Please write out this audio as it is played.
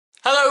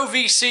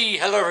VC!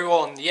 Hello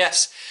everyone,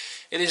 yes,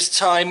 it is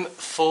time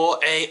for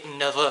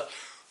another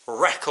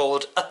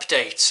record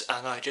update,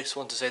 and I just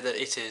want to say that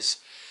it is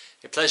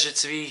a pleasure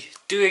to be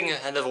doing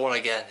another one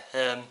again.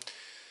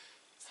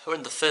 We're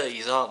in the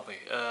 30s, aren't we?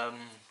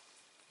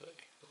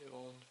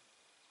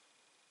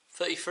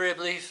 33 I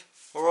believe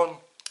we're on.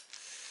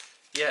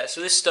 Yeah, so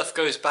this stuff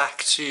goes back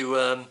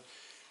to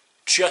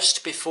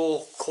just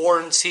before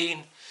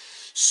quarantine,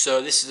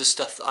 so this is the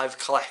stuff that I've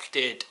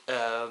collected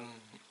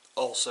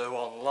also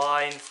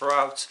online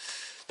throughout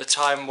the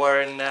time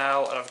we're in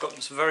now, and I've gotten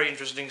some very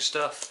interesting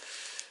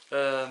stuff,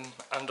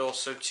 and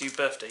also 2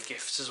 birthday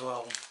gifts as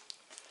well,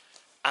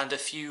 and a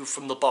few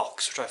from the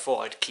box which I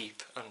thought I'd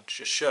keep and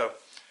just show.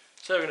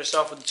 So we're going to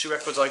start with the 2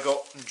 records I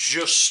got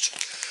just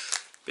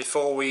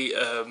before we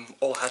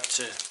all had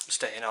to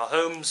stay in our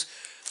homes.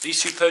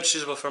 These 2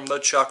 purchases were from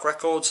Mudshark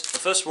Records. The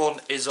first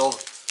one is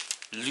of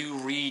Lou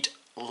Reed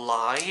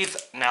Live.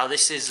 Now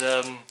this is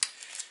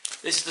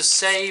the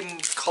same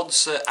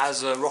concert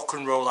as a Rock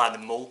and Roll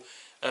Animal.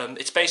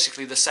 It's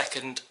basically the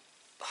second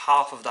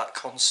half of that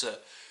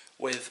concert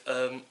with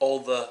all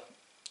the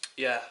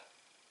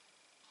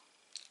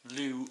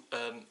Lou,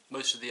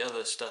 most of the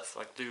other stuff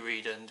like Lou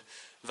Reed and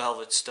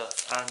Velvet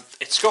stuff, and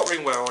it's got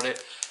Ringware on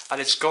it,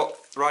 and it's got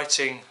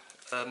writing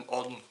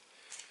on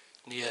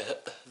there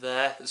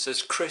that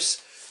says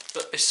Chris,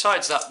 but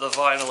besides that the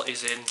vinyl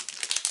is in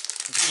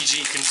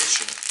BG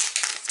condition,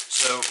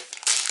 so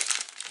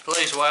it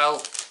plays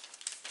well,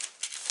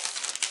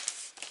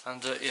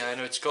 and yeah, I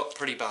know it's got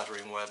pretty bad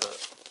Ringware,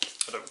 but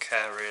I don't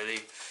care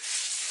really.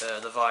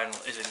 The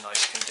vinyl is in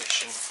nice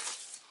condition,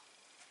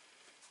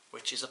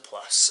 which is a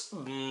plus.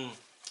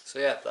 So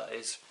yeah, that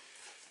is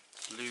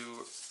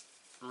Lou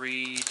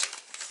Reed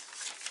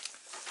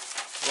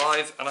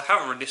Live, and I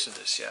haven't re-listened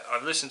to this yet.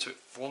 I've listened to it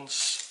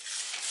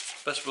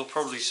once, but we'll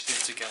probably spin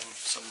it again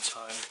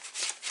sometime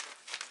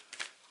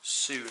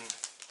soon.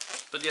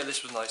 But yeah,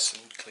 this was nice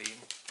and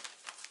clean.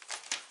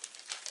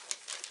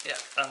 Yeah,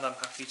 and I'm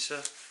happy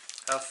to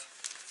have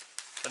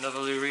another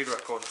Lou Reed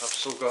record. I've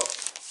still got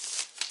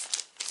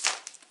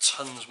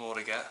tons more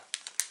to get.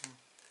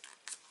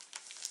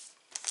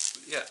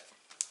 But yeah.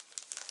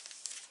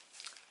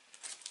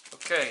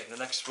 Okay, the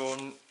next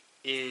one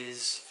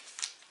is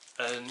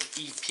an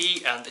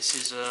EP, and this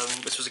is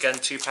this was again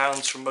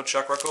 £2 from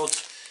Mudshark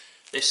Records.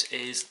 This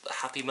is the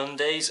Happy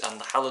Mondays and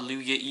the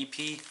Hallelujah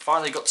EP.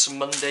 Finally got some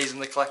Mondays in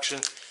the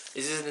collection.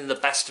 This isn't in the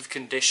best of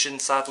condition,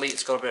 sadly.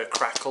 It's got a bit of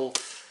crackle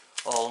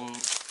on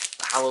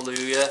the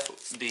Hallelujah,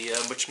 the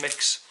Witch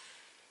Mix,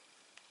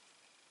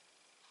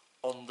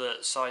 on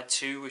the side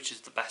 2, which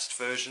is the best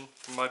version,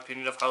 in my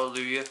opinion, of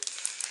Hallelujah.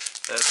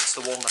 It's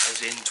the one that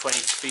is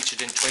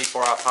featured in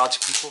 24 Hour Party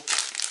People.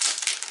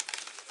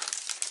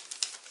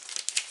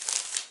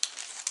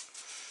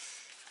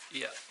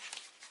 Yeah.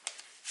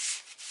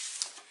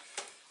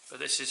 But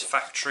this is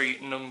factory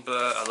number,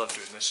 I love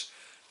doing this,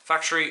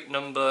 factory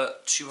number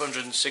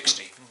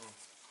 260.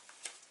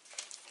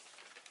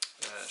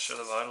 Show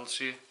the vinyl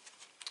to you.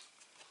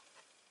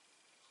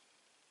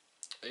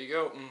 There you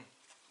go.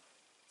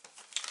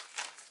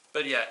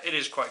 But yeah, it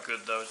is quite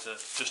good though to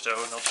just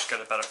own. I'll just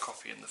get a better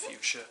copy in the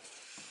future,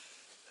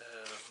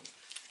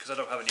 because I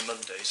don't have any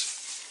Mondays.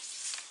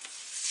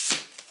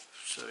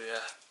 So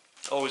yeah,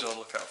 always on the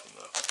lookout for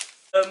them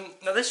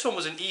though. Now this one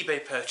was an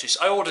eBay purchase.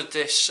 I ordered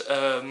this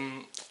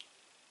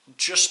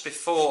just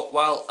before,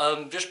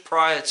 just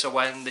prior to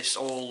when this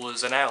all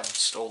was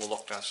announced, all the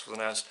lockdowns was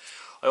announced.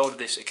 I ordered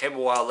this. It came a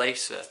while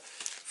later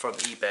from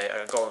eBay.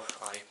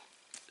 I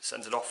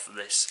sent it off for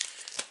this,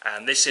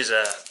 and this is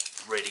a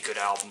really good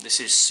album. This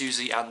is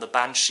Siouxsie and the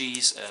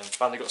Banshees.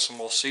 Finally got some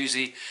more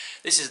Siouxsie.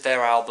 This is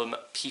their album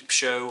Peep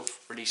Show,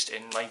 released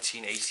in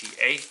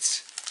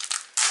 1988,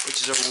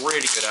 which is a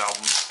really good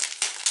album.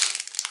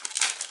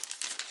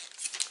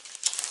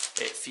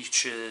 It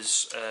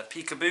features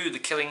Peekaboo, The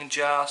Killing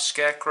Jar,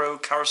 Scarecrow,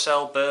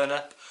 Carousel, Burn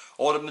Up,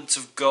 Ornaments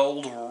of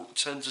Gold,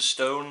 Turn to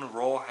Stone,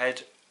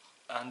 Rawhead,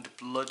 and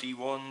Bloody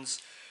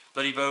Bones.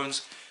 The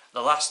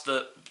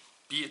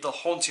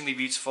Hauntingly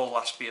Beautiful,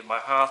 Last Beat of My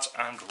Heart,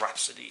 and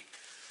Rhapsody.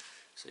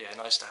 So yeah,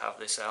 nice to have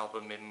this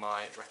album in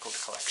my record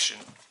collection.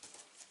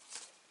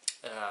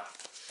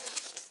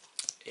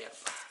 Yeah.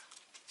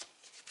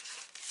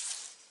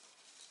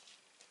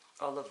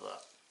 I love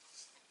that.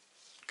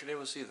 Can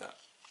anyone see that?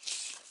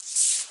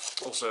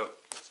 Also,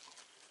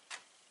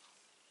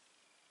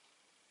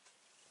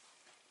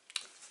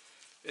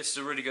 this is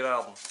a really good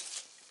album.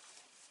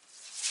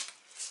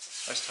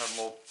 Nice to have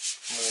more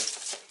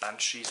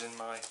Banshees in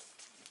my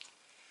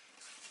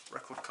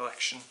record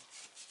collection.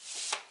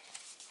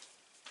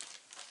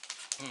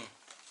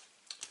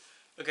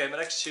 Okay, my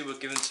next 2 were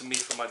given to me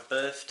for my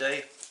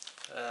birthday,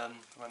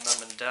 my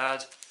mum and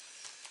dad,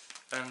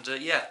 and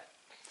yeah,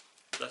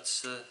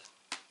 let's have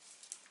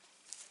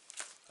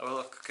a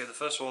look. Okay, the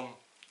first one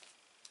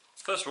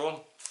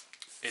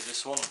is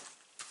this one.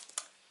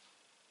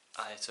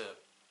 It's a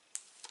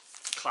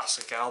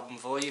classic album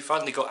for you.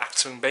 Finally got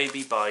Achtung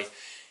Baby by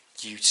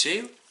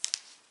U2.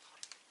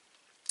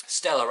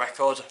 Stellar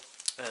record.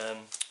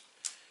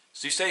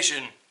 Zoo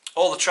Station,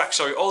 all the tracks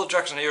on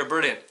here are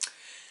brilliant.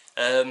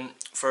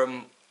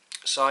 From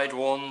side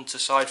 1 to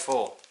side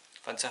 4.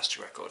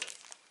 Fantastic record.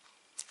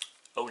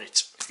 Own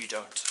it if you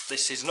don't.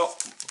 This is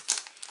not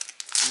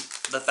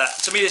the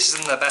best. To me, this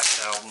isn't their best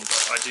album,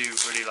 but I do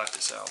really like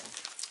this album.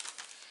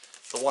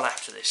 The one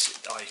after this,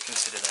 I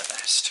consider their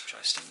best, which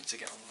I still need to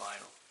get on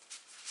vinyl.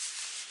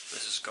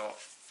 This has got.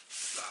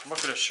 I'm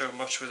not going to show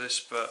much with this,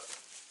 but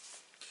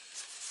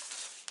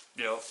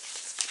you know,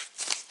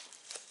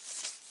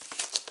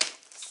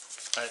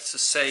 and it's the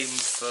same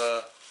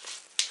for.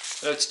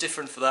 No, it's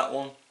different for that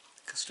one.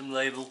 Custom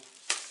label.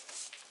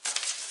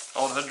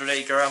 On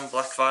 108 gram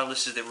black vinyl.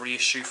 This is the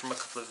reissue from a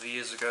couple of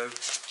years ago.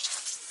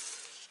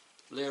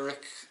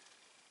 Lyric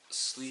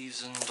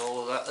sleeves and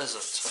all of that. There's a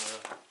ton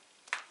of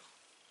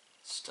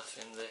stuff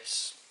in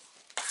this.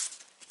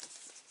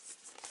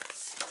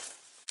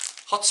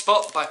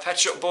 Hotspot by Pet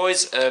Shop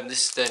Boys.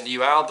 This is their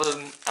new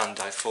album, and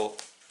I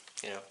thought,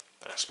 you know,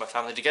 I'd ask my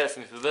family to get it for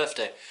me for my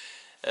birthday.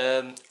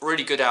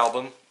 Really good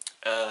album.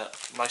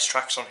 Nice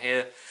tracks on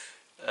here.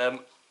 I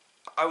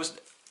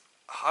wasn't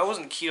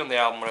keen on the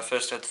album when I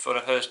first heard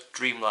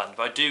Dreamland,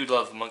 but I do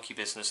love Monkey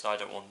Business and I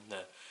Don't Want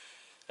No.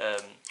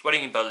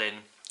 Wedding in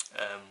Berlin,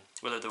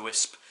 Will o' the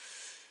Wisp,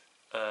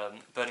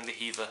 Burning the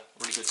Heather,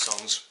 really good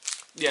songs.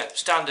 Yeah,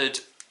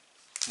 standard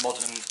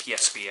modern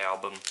PSP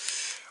album.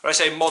 When I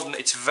say modern,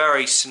 it's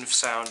very synth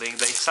sounding.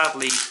 They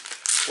sadly,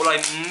 what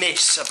I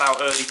miss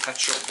about early Pet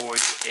Shop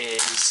Boys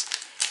is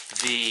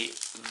the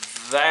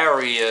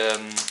very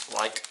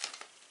like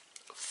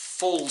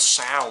full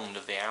sound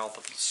of the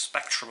album, the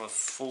spectacle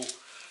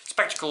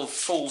of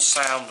full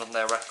sound on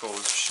their records,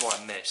 which is what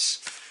I miss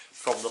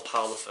from the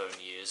Parlophone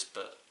years.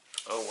 But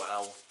oh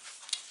well.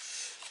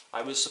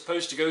 I was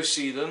supposed to go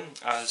see them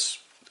as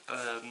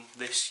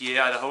this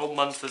year. I had a whole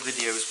month of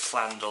videos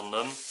planned on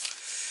them,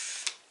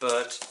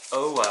 but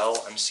oh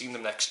well. I'm seeing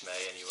them next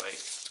May anyway.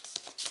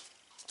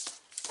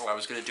 I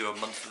was going to do a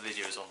month of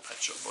videos on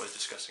Pet Shop Boys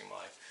discussing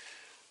my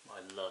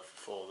love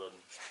for them.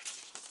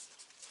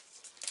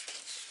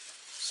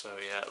 So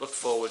yeah, look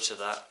forward to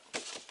that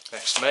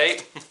next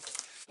May.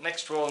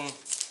 Next one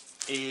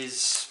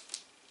is,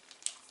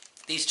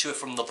 these two are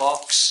from the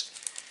box,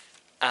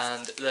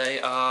 and they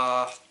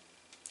are,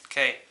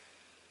 okay,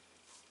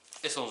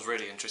 this one's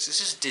really interesting.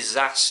 This is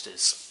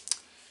Disasters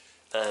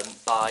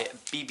by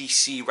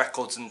BBC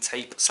Records and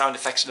Tape, sound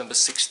effects number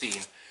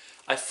 16.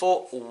 I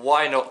thought,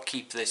 why not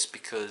keep this,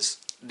 because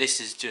this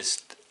is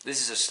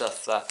the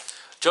stuff that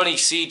Johnny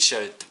Seed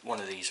showed one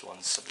of these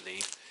ones, I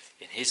believe,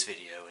 in his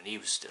video, and he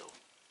was still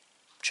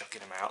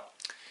chucking them out.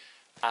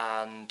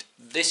 And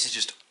this is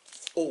just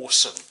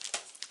awesome.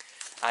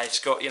 And it's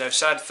got, you know,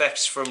 sound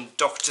effects from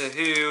Doctor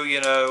Who,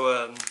 you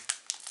know, and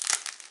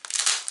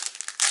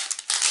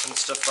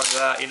stuff like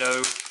that, you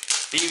know,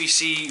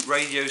 BBC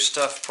radio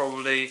stuff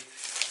probably.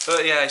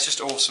 But yeah, it's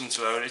just awesome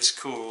to own. It's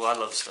cool. I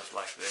love stuff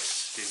like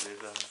this.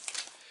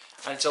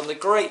 And it's on the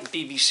great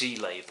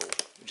BBC label,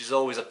 which is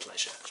always a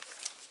pleasure.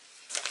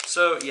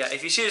 So yeah,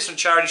 if you see this from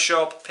Charity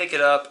Shop, pick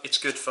it up. It's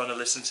good fun to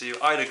listen to.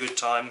 I had a good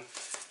time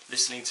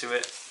listening to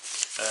it.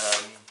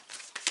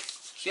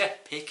 So yeah,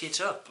 pick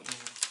it up.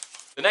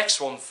 The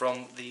next one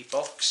from the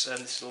box, and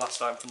this is the last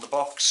time from the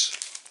box.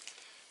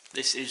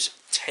 This is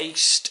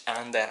Taste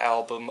and their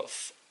album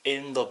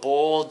In the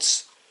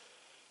Boards.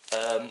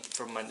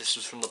 This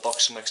was from the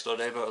box from Next Door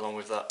Neighbour, along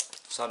with that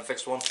sound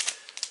effects one.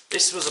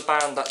 This was a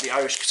band that the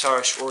Irish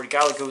guitarist Rory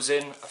Gallagher was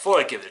in. I thought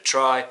I'd give it a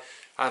try.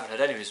 I haven't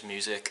heard any of his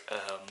music,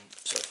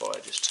 so I thought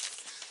I'd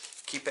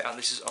just keep it. And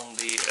this is on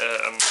the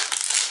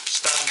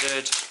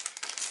standard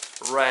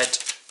red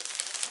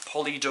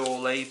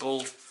Polydor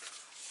label,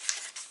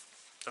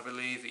 I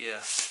believe,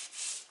 yeah.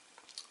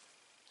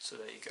 So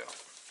there you go.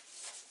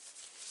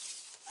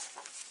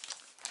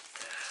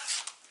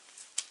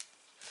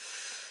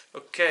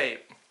 Okay,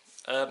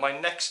 my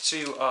next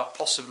two are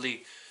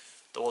possibly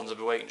the ones I've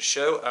been waiting to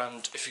show,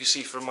 and if you can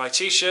see from my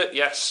t-shirt,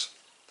 yes,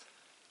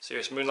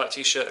 Serious Moonlight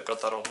t-shirt, I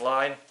got that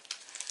online.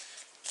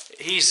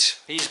 He's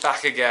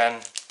back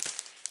again,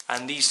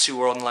 and these two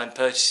were online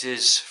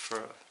purchases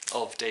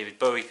of David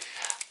Bowie,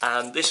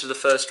 and this was the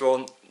first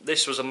one.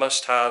 This was a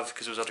must-have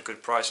because it was at a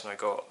good price, and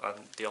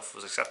the offer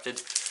was accepted,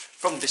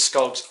 from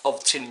Discogs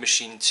of Tin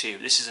Machine 2.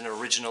 This is an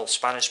original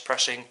Spanish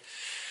pressing.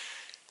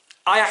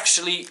 I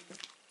actually,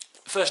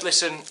 first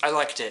listen, I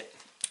liked it.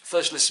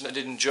 First listen, I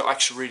did enjoy. I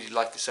actually really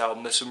like this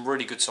album. There's some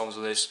really good songs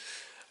on this.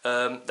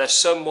 There's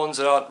some ones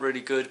that aren't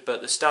really good,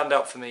 but the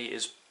standout for me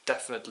is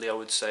definitely, I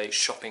would say,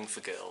 Shopping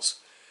for Girls.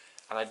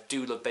 And I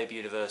do love Baby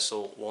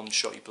Universal, One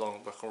Shot You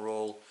Belong, Rock and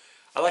Roll.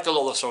 I like a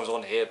lot of the songs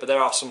on here, but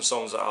there are some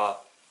songs that are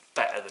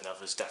better than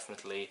others,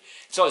 definitely.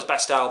 It's not his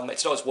best album,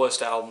 it's not his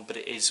worst album, but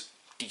it is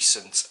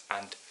decent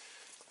and,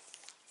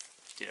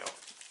 you know,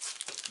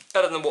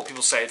 better than what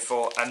people say it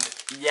for. And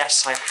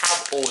yes, I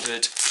have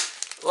ordered,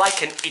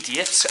 like an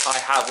idiot, I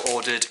have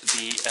ordered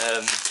the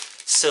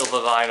silver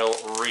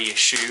vinyl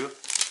reissue,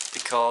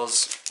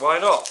 because why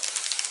not?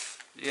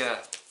 Yeah.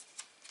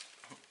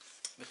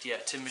 But yeah,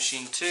 Tin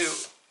Machine 2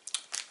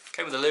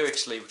 came with a lyric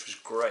sleeve, which was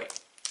great.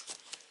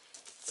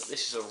 But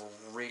this is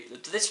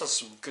this has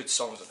some good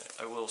songs on it,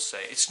 I will say.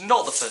 It's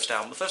not the first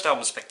album. The first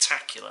album is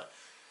spectacular,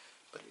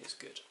 but it is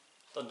good.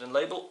 London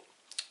label.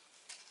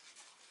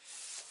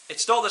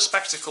 It's not The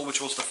Spectacle,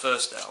 which was the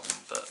first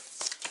album, but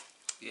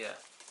yeah.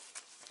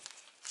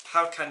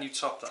 How can you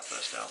top that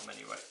first album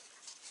anyway?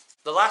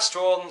 The last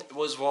one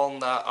was one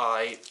that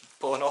I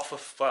put an offer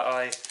for.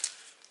 I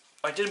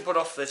didn't put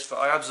off this, but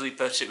I absolutely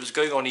purchased it. It was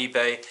going on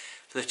eBay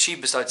for the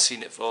cheapest I'd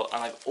seen it for,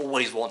 and I've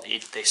always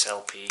wanted this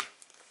LP.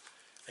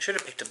 I should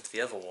have picked up the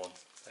other one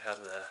I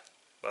had there.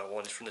 Well,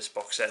 one is from this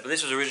box set, but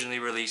this was originally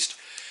released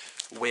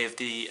with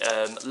the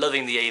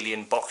Loving the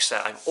Alien box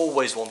set. I've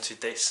always wanted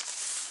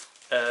this.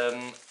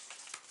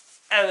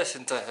 Ever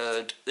since I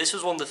heard, this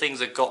was one of the things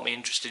that got me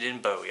interested in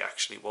Bowie,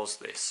 actually, was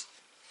this.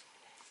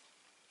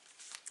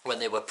 When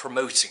they were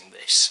promoting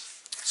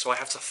this. So I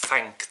have to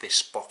thank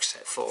this box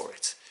set for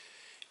it.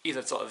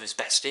 Even thought of his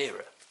best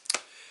era.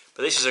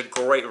 But this is a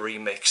great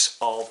remix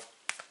of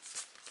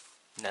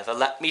Never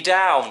Let Me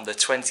Down, the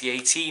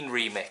 2018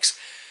 remix.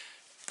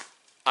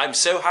 I'm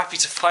so happy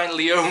to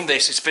finally own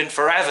this. It's been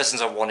forever since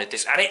I wanted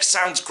this, and it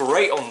sounds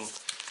great on.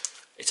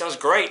 It sounds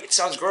great. It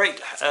sounds great.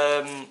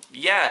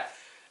 Yeah.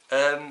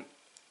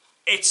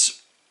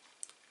 It's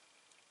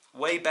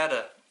way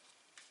better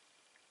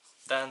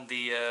than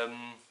the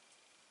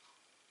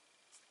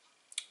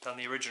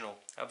original.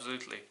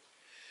 Absolutely.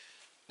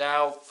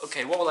 Now,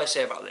 okay, what will I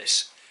say about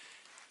this?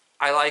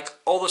 I like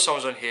all the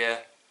songs on here,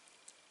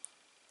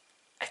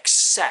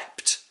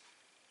 except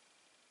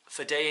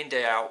for Day In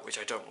Day Out, which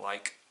I don't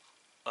like.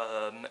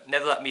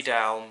 Never Let Me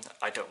Down,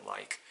 I don't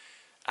like.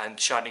 And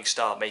Shining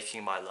Star,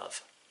 Making My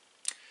Love.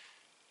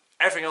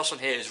 Everything else on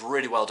here is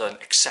really well done,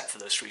 except for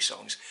those three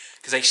songs,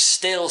 because they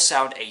still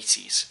sound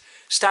 80s.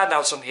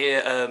 Standouts on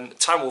here,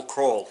 Time Will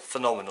Crawl,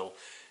 phenomenal.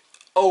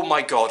 Oh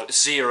my god,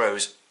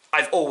 Zeros.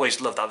 I've always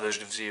loved that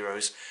version of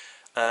Zeros.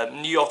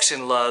 New York's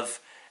in Love,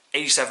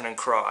 87 and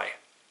Cry.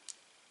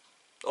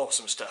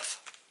 Awesome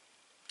stuff.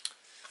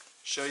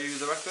 Show you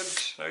the record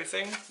and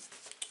everything.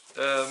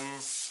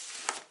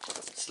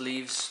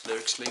 Sleeves,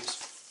 lyric sleeves.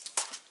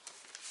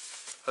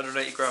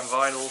 180 gram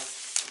vinyl.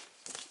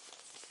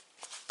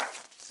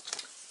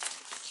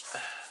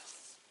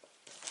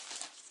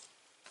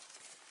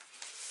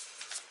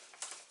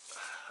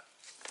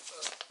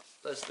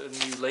 There's the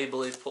new label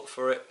they've put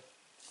for it.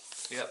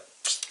 Yep.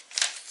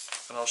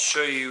 And I'll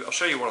show you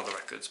one of the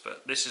records,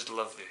 but this is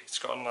lovely. It's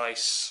got a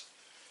nice,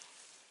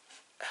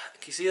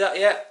 can you see that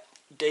yet?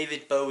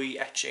 David Bowie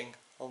etching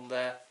on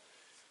there,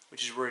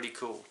 which is really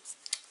cool.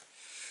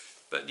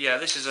 But yeah,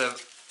 this is a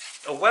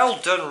well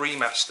done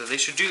remaster. They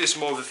should do this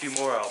more with a few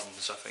more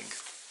albums, I think.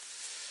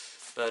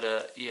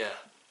 But yeah,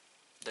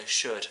 they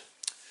should.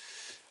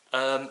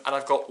 And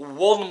I've got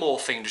one more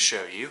thing to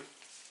show you.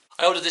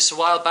 I ordered this a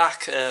while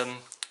back,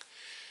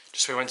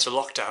 just when we went to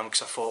lockdown,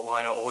 because I thought,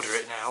 why not order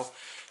it now?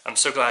 I'm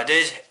so glad I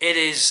did. It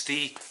is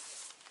the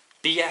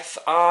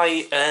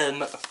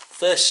BFI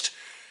first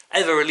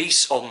ever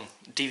release on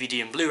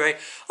DVD and Blu-ray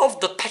of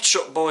the Pet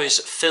Shop Boys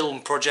film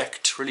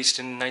project, released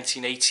in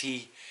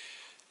 1980.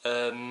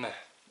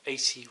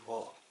 80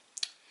 what?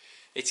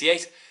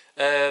 88.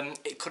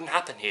 It couldn't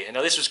happen here.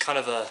 Now this was kind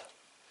of a.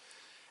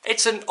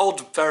 It's an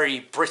odd, very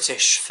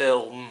British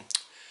film,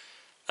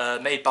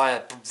 made by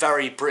a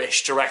very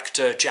British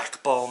director,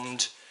 Jack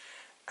Bond,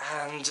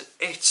 and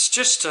it's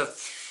just a.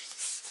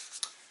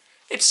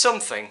 It's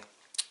something,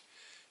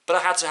 but I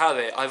had to have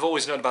it. I've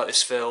always known about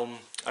this film.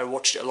 I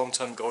watched it a long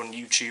time ago on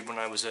YouTube when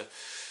I was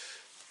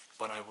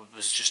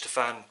just a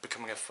fan,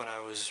 when I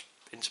was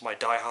into my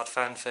Die Hard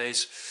fan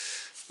phase,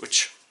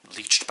 which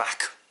leached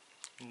back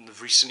in the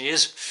recent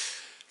years.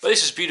 But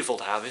this is beautiful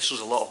to have. This was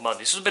a lot of money.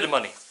 This was a bit of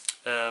money,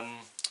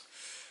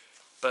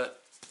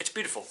 but it's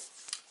beautiful.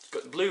 It's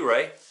got the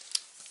Blu-ray.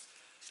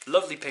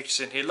 Lovely pictures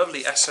in here.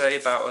 Lovely essay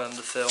about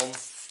the film.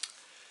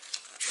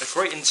 A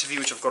great interview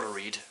which I've got to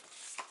read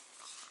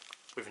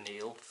with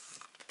Neil.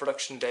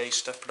 Production day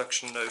stuff,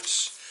 production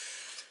notes.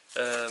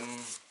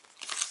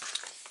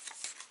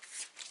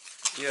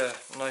 Yeah,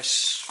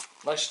 nice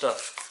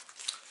stuff.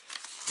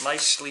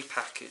 Nicely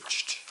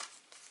packaged.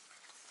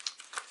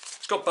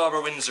 It's got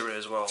Barbara Windsor in it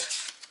as well.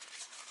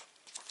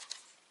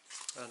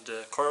 And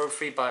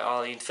choreography by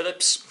Arlene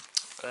Phillips.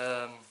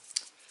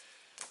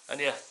 And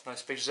yeah,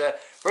 nice pictures there.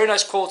 Very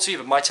nice quality,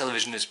 but my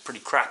television is pretty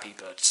crappy,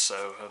 but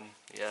so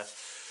yeah.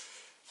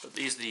 But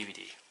here's the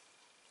DVD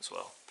as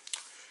well,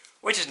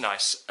 which is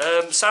nice.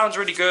 Sounds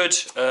really good,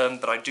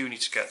 but I do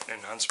need to get an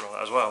enhancer on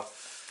that as well.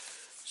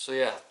 So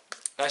yeah,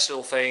 nice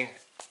little thing.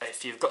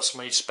 If you've got some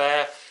money to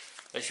spare,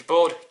 if you're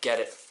bored, get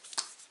it.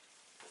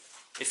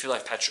 If you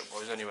like Pet Shop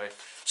Boys anyway.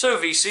 So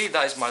VC,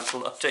 that is my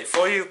little update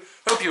for you.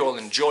 Hope you all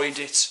enjoyed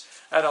it,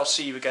 and I'll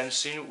see you again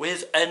soon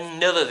with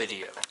another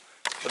video.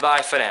 Bye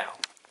bye for now.